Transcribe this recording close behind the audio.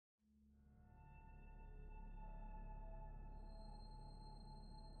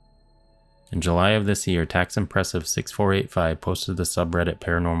In July of this year, Tax Impressive 6485 posted the subreddit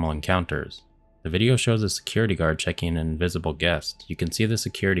Paranormal Encounters. The video shows a security guard checking an invisible guest. You can see the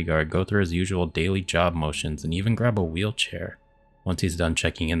security guard go through his usual daily job motions and even grab a wheelchair once he's done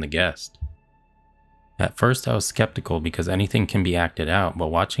checking in the guest. At first I was skeptical because anything can be acted out, but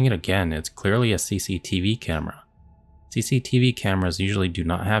watching it again, it's clearly a CCTV camera. CCTV cameras usually do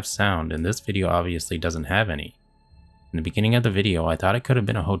not have sound, and this video obviously doesn't have any. In the beginning of the video, I thought it could have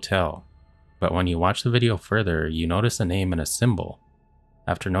been a hotel, but when you watch the video further, you notice a name and a symbol.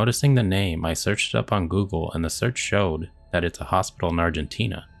 After noticing the name, I searched it up on Google, and the search showed that it's a hospital in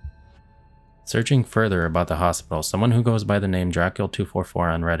Argentina. Searching further about the hospital, someone who goes by the name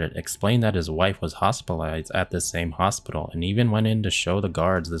Dracula244 on Reddit explained that his wife was hospitalized at this same hospital and even went in to show the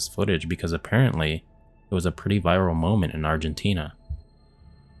guards this footage because apparently it was a pretty viral moment in Argentina.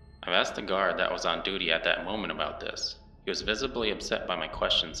 I've asked the guard that was on duty at that moment about this. He was visibly upset by my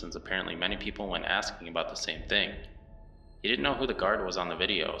question since apparently many people went asking about the same thing. He didn't know who the guard was on the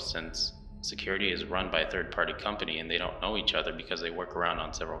video since security is run by a third-party company and they don't know each other because they work around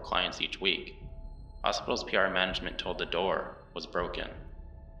on several clients each week. Hospital's PR management told the door was broken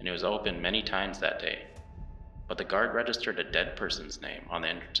and it was open many times that day. But the guard registered a dead person's name on the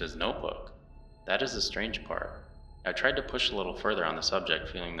entrance's notebook. That is the strange part. I tried to push a little further on the subject,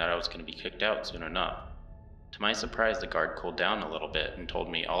 feeling that I was going to be kicked out soon enough. To my surprise, the guard cooled down a little bit and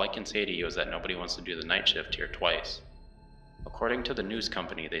told me, "All I can say to you is that nobody wants to do the night shift here twice." According to the news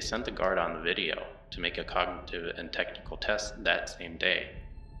company, they sent the guard on the video to make a cognitive and technical test that same day.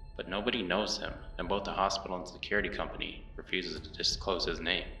 But nobody knows him, and both the hospital and security company refuses to disclose his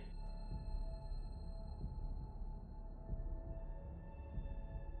name.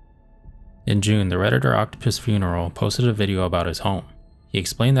 In June, the Redditor Octopus Funeral posted a video about his home. He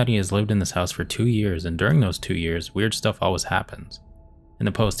explained that he has lived in this house for 2 years, and during those 2 years, weird stuff always happens. In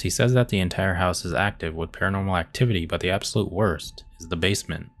the post, he says that the entire house is active with paranormal activity, but the absolute worst is the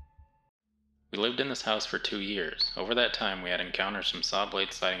basement. We lived in this house for 2 years. Over that time, we had encounters from saw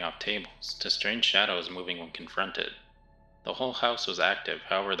blades sliding off tables to strange shadows moving when confronted. The whole house was active,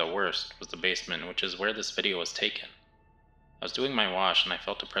 however the worst was the basement, which is where this video was taken. I was doing my wash and I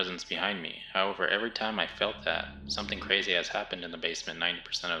felt a presence behind me. However, every time I felt that, something crazy has happened in the basement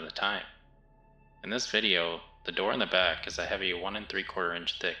 90% of the time. In this video, the door in the back is a heavy 1 3/4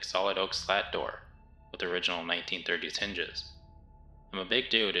 inch thick solid oak slat door with original 1930s hinges. I'm a big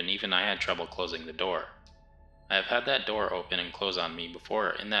dude and even I had trouble closing the door. I have had that door open and close on me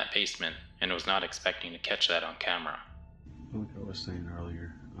before in that basement and was not expecting to catch that on camera. Like I was saying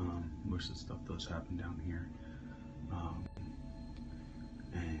earlier, most of the stuff does happen down here.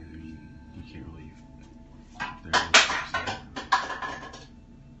 And I mean, you can't really. There it is.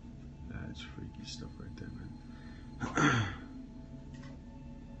 That's freaky stuff right there, man.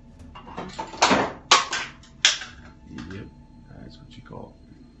 Yep, that's what you call it.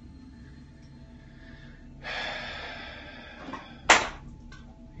 I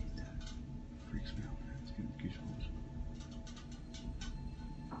hate that. Freaks me out, man. It's giving me goosebumps.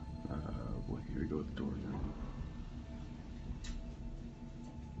 Boy, here we go with the door now.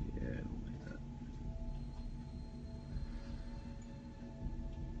 Yeah, I don't like that.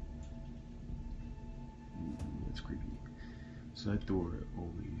 That's creepy. So that door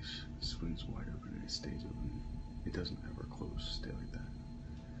always swings wide open and it stays open. It doesn't ever close, stay like that.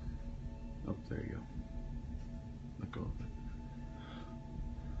 Oh, there you go. Let go of it.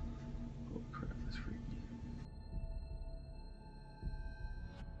 Holy crap, that's freaky.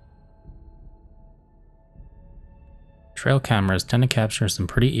 Trail cameras tend to capture some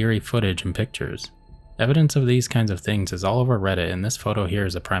pretty eerie footage and pictures. Evidence of these kinds of things is all over Reddit, and this photo here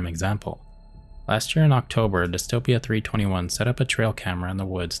is a prime example. Last year in October, Dystopia 321 set up a trail camera in the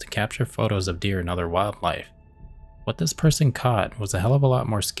woods to capture photos of deer and other wildlife. What this person caught was a hell of a lot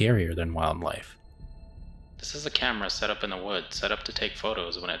more scarier than wildlife. This is a camera set up in the woods, set up to take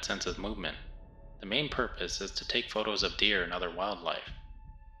photos when it senses movement. The main purpose is to take photos of deer and other wildlife.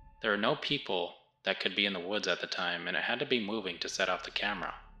 There are no people that could be in the woods at the time, and it had to be moving to set off the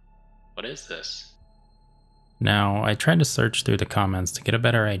camera. What is this? Now, I tried to search through the comments to get a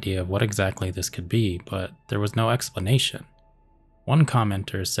better idea of what exactly this could be, but there was no explanation. One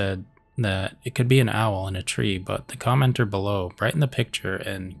commenter said that it could be an owl in a tree, but the commenter below brightened the picture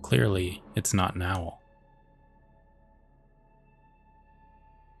and clearly it's not an owl.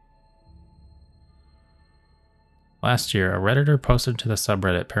 Last year, a Redditor posted to the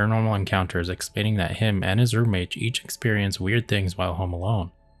subreddit Paranormal Encounters explaining that him and his roommate each experience weird things while home alone.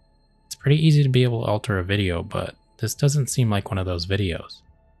 It's pretty easy to be able to alter a video, but this doesn't seem like one of those videos.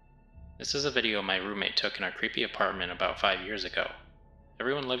 This is a video my roommate took in our creepy apartment about 5 years ago.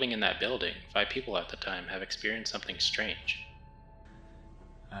 Everyone living in that building, 5 people at the time, have experienced something strange.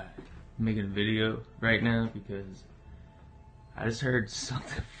 I'm making a video right now because I just heard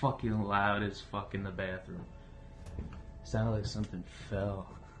something fucking loud as fuck in the bathroom. Sounded like something fell.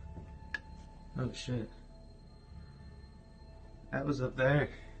 Oh shit. That was up there.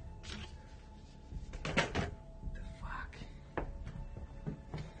 What the fuck?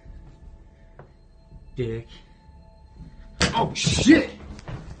 Dick. Oh shit!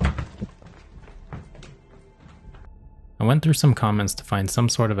 I went through some comments to find some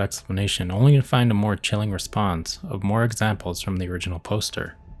sort of explanation, only to find a more chilling response of more examples from the original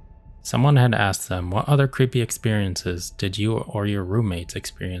poster. Someone had asked them, what other creepy experiences did you or your roommates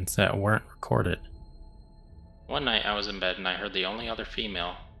experience that weren't recorded? One night I was in bed and I heard the only other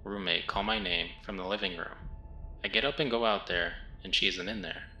female roommate call my name from the living room. I get up and go out there, and she isn't in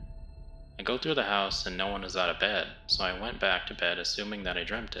there. I go through the house and no one is out of bed, so I went back to bed assuming that I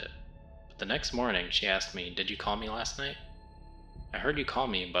dreamt it. But the next morning she asked me, "Did you call me last night? I heard you call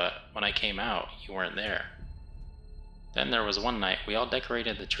me, but when I came out, you weren't there." Then there was one night we all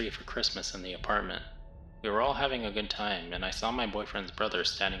decorated the tree for Christmas in the apartment. We were all having a good time, and I saw my boyfriend's brother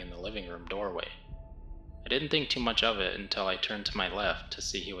standing in the living room doorway. I didn't think too much of it until I turned to my left to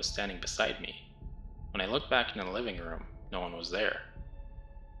see he was standing beside me. When I looked back into the living room, no one was there.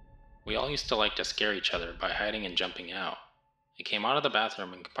 We all used to like to scare each other by hiding and jumping out. I came out of the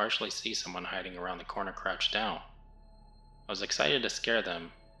bathroom and could partially see someone hiding around the corner crouched down. I was excited to scare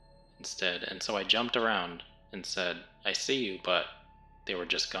them instead, and so I jumped around and said, "I see you," but they were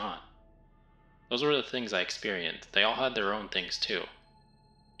just gone. Those were the things I experienced. They all had their own things too.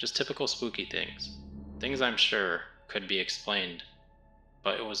 Just typical spooky things. Things I'm sure could be explained,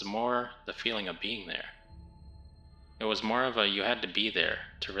 but it was more the feeling of being there. It was more of a you had to be there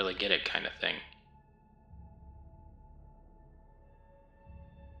to really get it kind of thing.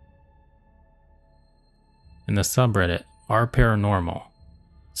 In the subreddit, Paranormal,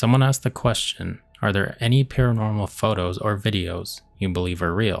 someone asked the question, are there any paranormal photos or videos you believe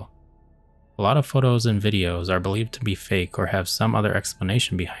are real? A lot of photos and videos are believed to be fake or have some other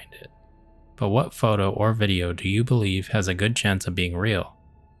explanation behind it. But what photo or video do you believe has a good chance of being real?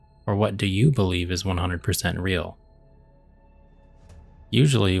 Or what do you believe is 100% real?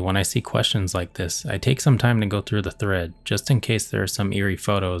 Usually, when I see questions like this, I take some time to go through the thread, just in case there are some eerie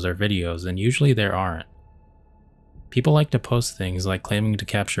photos or videos, and usually there aren't. People like to post things like claiming to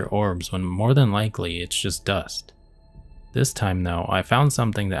capture orbs when more than likely it's just dust. This time though, I found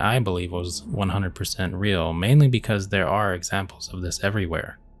something that I believe was 100% real, mainly because there are examples of this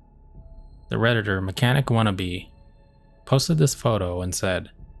everywhere. The Redditor Mechanic Wannabe posted this photo and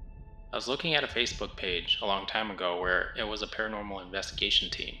said, "I was looking at a Facebook page a long time ago where it was a paranormal investigation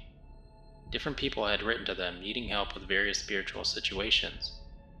team. Different people had written to them needing help with various spiritual situations.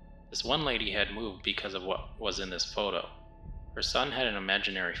 This one lady had moved because of what was in this photo. Her son had an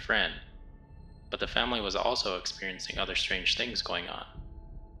imaginary friend, but the family was also experiencing other strange things going on.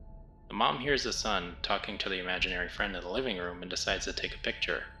 The mom hears the son talking to the imaginary friend in the living room and decides to take a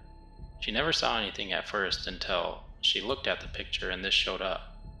picture. She never saw anything at first until she looked at the picture and this showed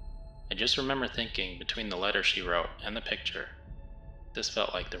up. I just remember thinking, between the letter she wrote and the picture, this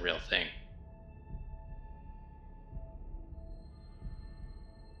felt like the real thing."